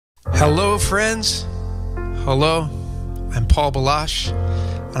Hello, friends. Hello, I'm Paul Baloche,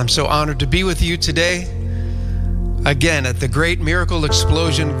 and I'm so honored to be with you today, again, at the Great Miracle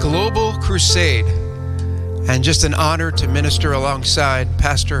Explosion Global Crusade, and just an honor to minister alongside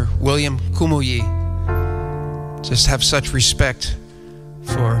Pastor William Kumuyi. Just have such respect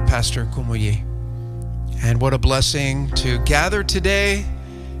for Pastor Kumuyi. And what a blessing to gather today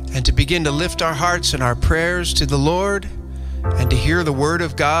and to begin to lift our hearts and our prayers to the Lord and to hear the Word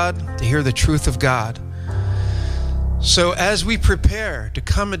of God, to hear the truth of God. So as we prepare to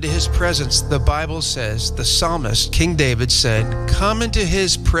come into His presence, the Bible says, the psalmist, King David said, come into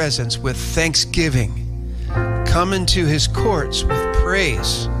His presence with thanksgiving. Come into His courts with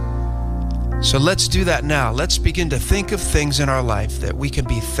praise. So let's do that now. Let's begin to think of things in our life that we can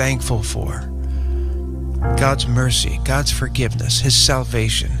be thankful for. God's mercy, God's forgiveness, His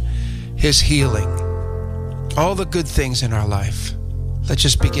salvation, His healing, all the good things in our life. Let's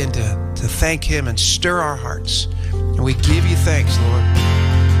just begin to thank Him and stir our hearts. And we give you thanks, Lord.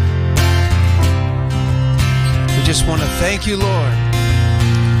 We just want to thank you, Lord.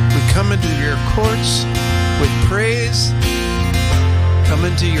 We come into your courts with praise. Come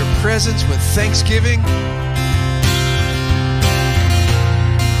into your presence with thanksgiving.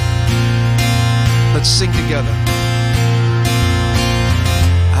 Let's sing together.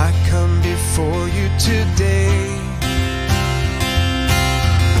 I come before you today,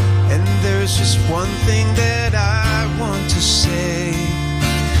 and there's just one thing that I want to say.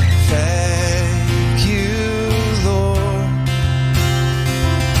 Thank you, Lord.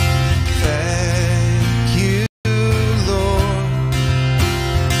 Thank you, Lord,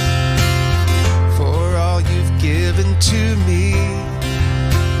 for all you've given to me,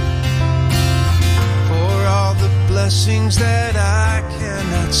 for all the blessings that I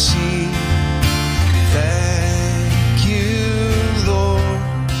cannot see. Thank you, Lord.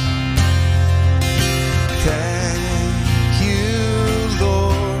 Thank you,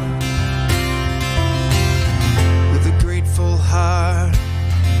 Lord. With a grateful heart,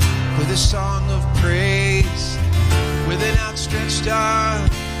 with a song of praise, with an outstretched arm,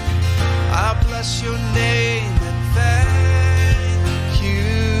 I bless your name and thank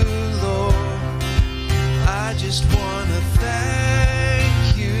you, Lord. I just want to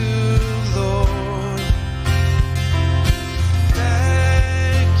thank you, Lord.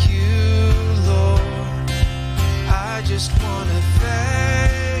 Thank you, Lord. I just want to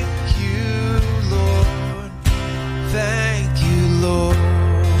thank you, Lord. Thank you, Lord.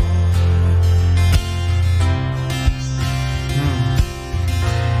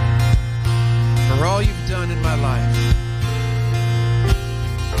 For all you've done in my life.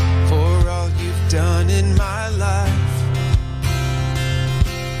 For all you've done in my life.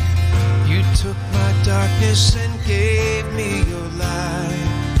 You took my darkness and gave me your light.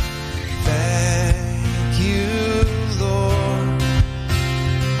 Thank you, Lord.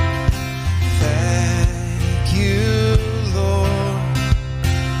 Thank you, Lord.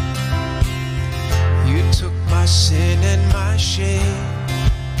 You took my sin and my shame.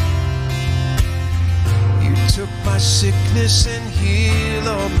 You took my sickness and healed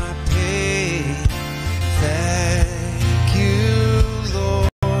all my pain. Thank you,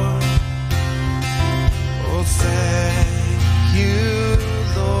 Lord. Oh, thank you,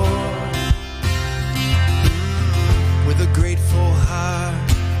 Lord. With a grateful heart,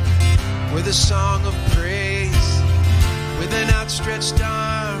 with a song of praise, with an outstretched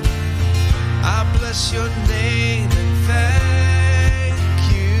arm, I bless your name and thank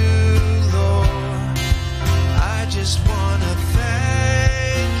you, Lord. I just want to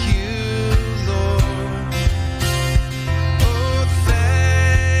thank you, Lord. Oh,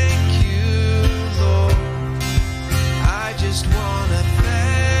 thank you, Lord. I just want to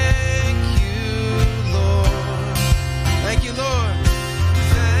thank you, Lord. Thank you, Lord.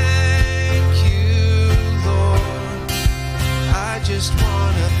 Thank you, Lord. I just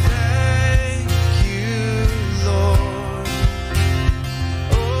want to thank you, Lord.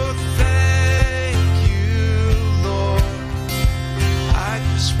 Oh, thank you, Lord. I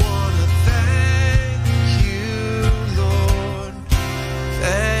just want to thank you, Lord.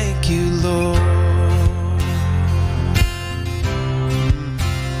 Thank you, Lord.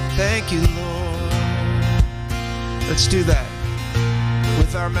 Thank you, Lord. Let's do that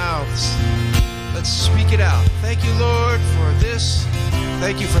with our mouths. Let's speak it out. Thank you, Lord, for this.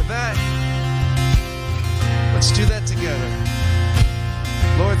 Thank you for that. Let's do that together.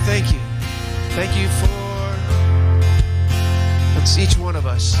 Lord, thank you. Thank you for, let's each one of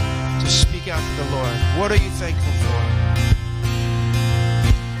us just speak out to the Lord. What are you thankful for?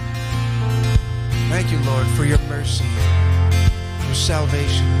 Thank you, Lord, for your mercy, your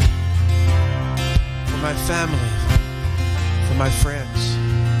salvation. my family, for my friends,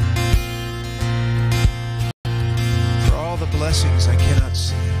 for all the blessings I cannot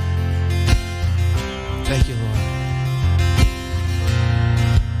see. Thank you, Lord.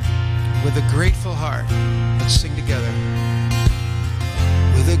 With a grateful heart, let's sing together.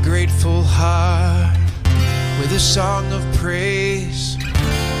 With a grateful heart, with a song of praise,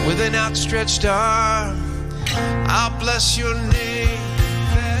 with an outstretched arm, I'll bless your name.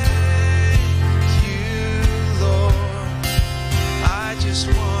 Thank you, Lord. I just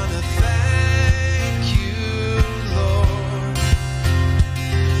want to thank you, Lord.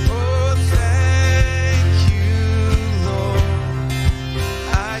 Oh, thank you, Lord.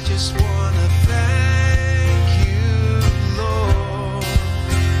 I just want to thank you, Lord.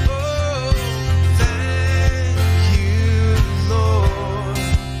 Oh, thank you, Lord.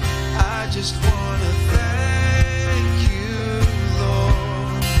 I just want to thank you,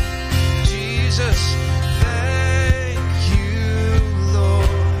 Lord. Jesus, thank you, Lord.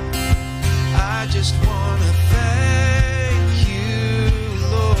 I just want to thank you,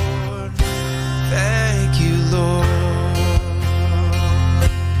 Lord. Thank you, Lord.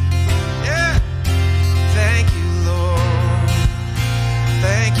 Yeah. Thank you, Lord.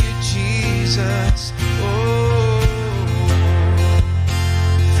 Thank you, Jesus. Oh,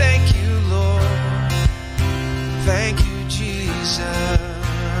 thank you, Lord. Thank you, Jesus.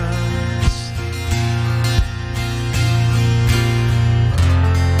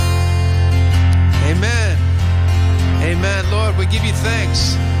 Amen. Amen. Lord, we give you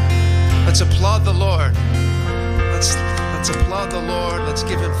thanks. Let's applaud the Lord. Let's applaud the Lord. Let's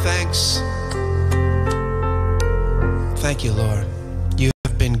give him thanks. Thank you, Lord. You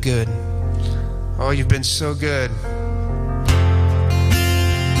have been good. Oh, you've been so good.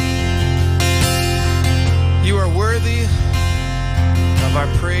 You are worthy of our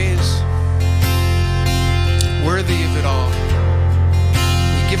praise, worthy of it all.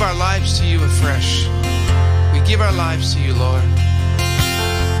 We give our lives to you afresh. We give our lives to you, Lord.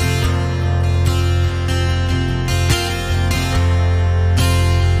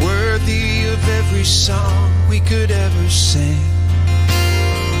 Worthy of every song we could ever sing.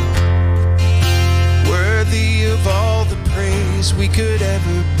 Worthy of all the praise we could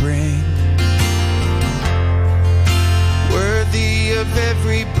ever bring. Worthy of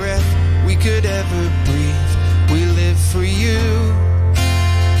every breath we could ever breathe. We live for you.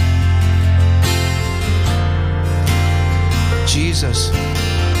 Jesus.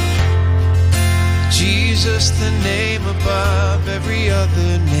 Jesus, the name above every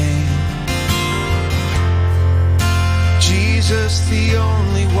other name. Jesus, the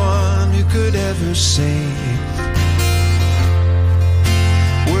only one who could ever save.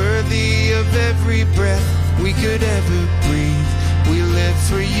 Worthy of every breath we could ever breathe. We live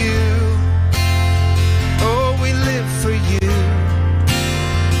for you. Oh, we live for you.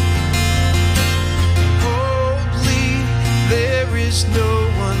 Holy, there is no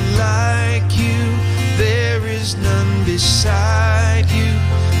one like you. There is none beside you.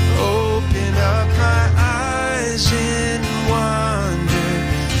 Open up my eyes in wonder.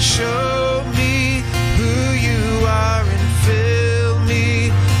 Show me who you are and fill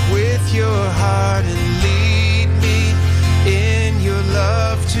me with your heart and lead me in your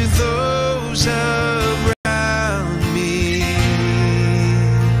love to those around me.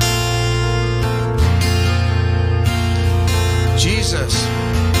 Jesus.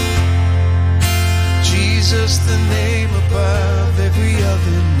 Jesus, the name above every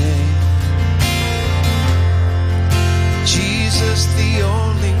other name. Jesus, the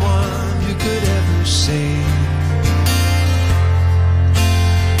only one who could ever save.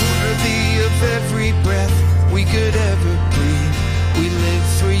 Worthy of every breath we could ever breathe. We live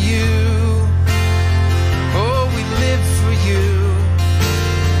for you. Oh, we live for you.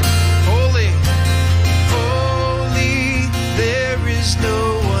 Holy, holy, there is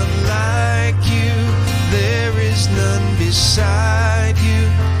no one like you. There is none beside you.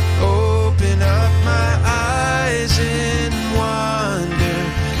 Open up my eyes in wonder.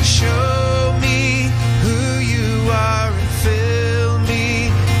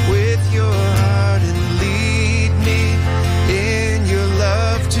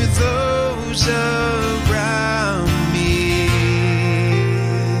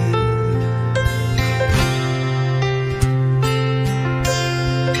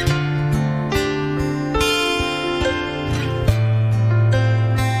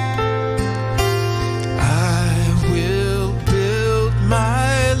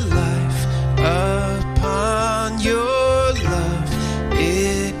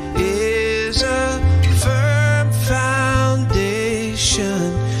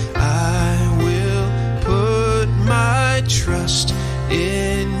 trust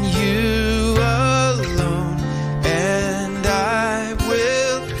in you alone, and I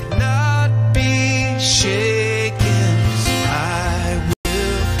will not be shaken. I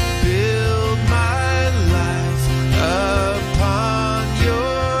will build my life upon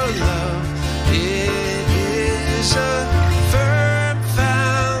your love. It is a firm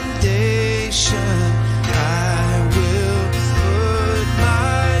foundation. I will put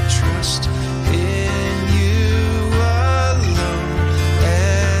my trust in you alone,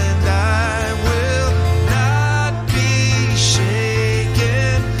 and I will not be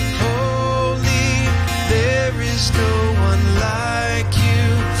shaken. Holy, there is no one like you.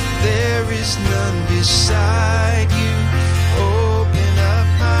 There is none beside you. Open up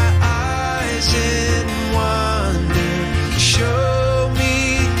my eyes in wonder. Show me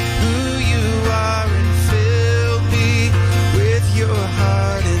who you are and fill me with your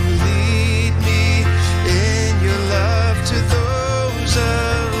heart and lead me in your love to those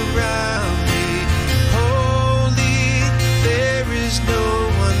around me. Holy, there is no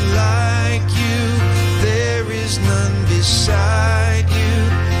one like you. There is none beside you.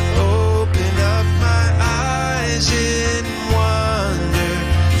 Open up my eyes in wonder.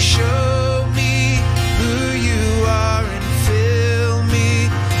 Show me who you are and fill me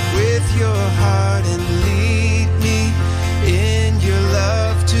with your heart and lead me in your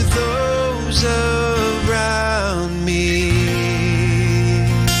love to those around me.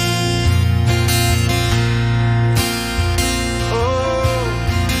 Oh,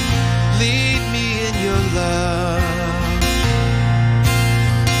 lead me in your love.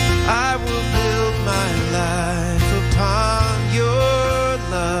 I will build my life upon your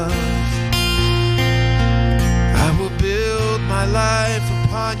love. I will build my life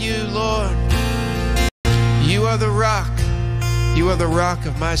upon you, Lord. You are the rock. You are the rock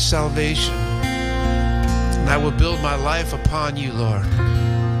of my salvation. And I will build my life upon you, Lord.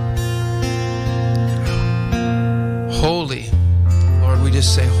 Holy, Lord, we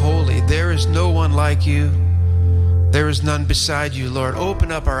just say holy. There is no one like you. There is none beside you, Lord.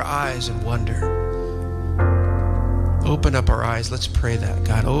 Open up our eyes and wonder. Open up our eyes. Let's pray that.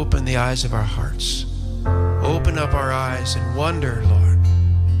 God, open the eyes of our hearts. Open up our eyes and wonder, Lord.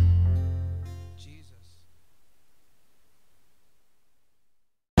 Jesus.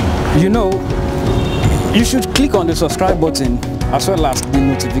 You know, you should click on the subscribe button as well as the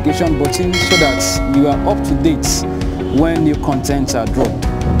notification button so that you are up to date when new contents are dropped.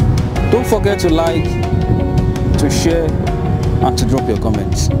 Don't forget to like, to share, and to drop your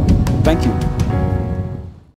comments. Thank you.